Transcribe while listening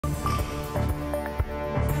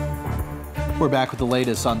We're back with the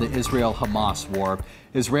latest on the Israel-Hamas war.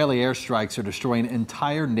 Israeli airstrikes are destroying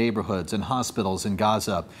entire neighborhoods and hospitals in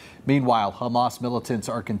Gaza. Meanwhile, Hamas militants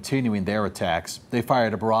are continuing their attacks. They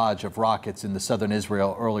fired a barrage of rockets into southern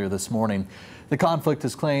Israel earlier this morning. The conflict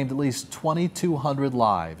has claimed at least 2,200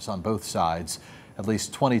 lives on both sides. At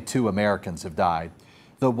least 22 Americans have died.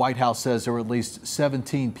 The White House says there were at least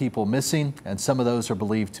 17 people missing, and some of those are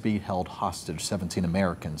believed to be held hostage, 17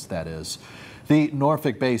 Americans, that is. The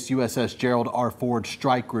Norfolk-based USS Gerald R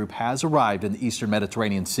strike group has arrived in the eastern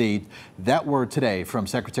Mediterranean Sea. That word today from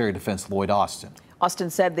Secretary of Defense Lloyd Austin.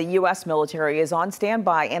 Austin said the U.S. military is on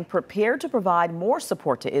standby and prepared to provide more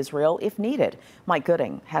support to Israel if needed. Mike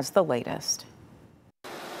Gooding has the latest.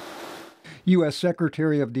 U.S.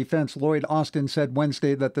 Secretary of Defense Lloyd Austin said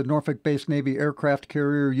Wednesday that the Norfolk-based Navy aircraft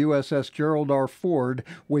carrier USS Gerald R. Ford,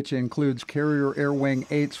 which includes Carrier Air Wing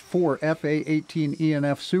 8's 4 FA-18E and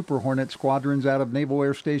F Super Hornet squadrons out of Naval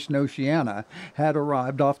Air Station Oceana, had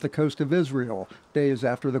arrived off the coast of Israel, days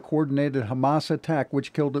after the coordinated Hamas attack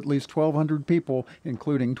which killed at least 1,200 people,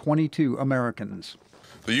 including 22 Americans.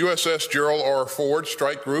 The USS Gerald R. Ford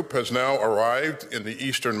strike group has now arrived in the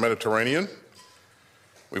eastern Mediterranean.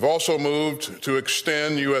 We've also moved to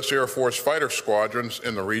extend U.S. Air Force fighter squadrons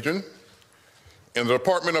in the region, and the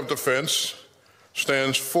Department of Defense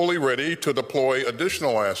stands fully ready to deploy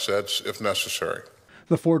additional assets if necessary.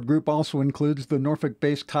 The Ford Group also includes the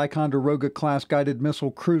Norfolk-based Ticonderoga-class guided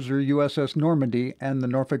missile cruiser USS Normandy and the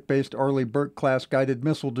Norfolk-based Arleigh Burke-class guided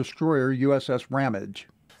missile destroyer USS Ramage.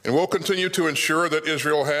 And we'll continue to ensure that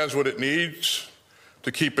Israel has what it needs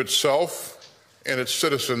to keep itself and its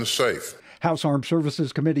citizens safe. House Armed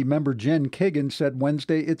Services Committee member Jen Kagan said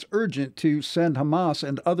Wednesday it's urgent to send Hamas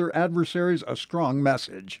and other adversaries a strong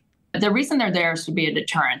message. The reason they're there is to be a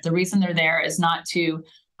deterrent. The reason they're there is not to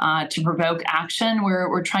provoke action.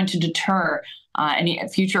 We're trying to deter any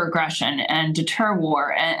future aggression and deter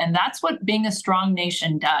war. And that's what being a strong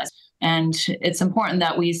nation does. And it's important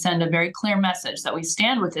that we send a very clear message that we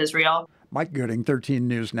stand with Israel. Mike Gooding, 13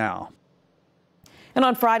 News Now. And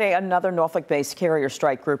on Friday, another Norfolk-based carrier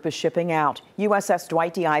strike group is shipping out. USS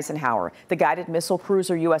Dwight D. Eisenhower, the guided missile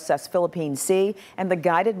cruiser USS Philippine Sea, and the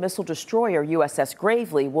guided missile destroyer USS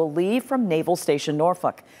Gravely will leave from Naval Station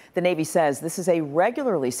Norfolk. The Navy says this is a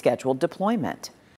regularly scheduled deployment.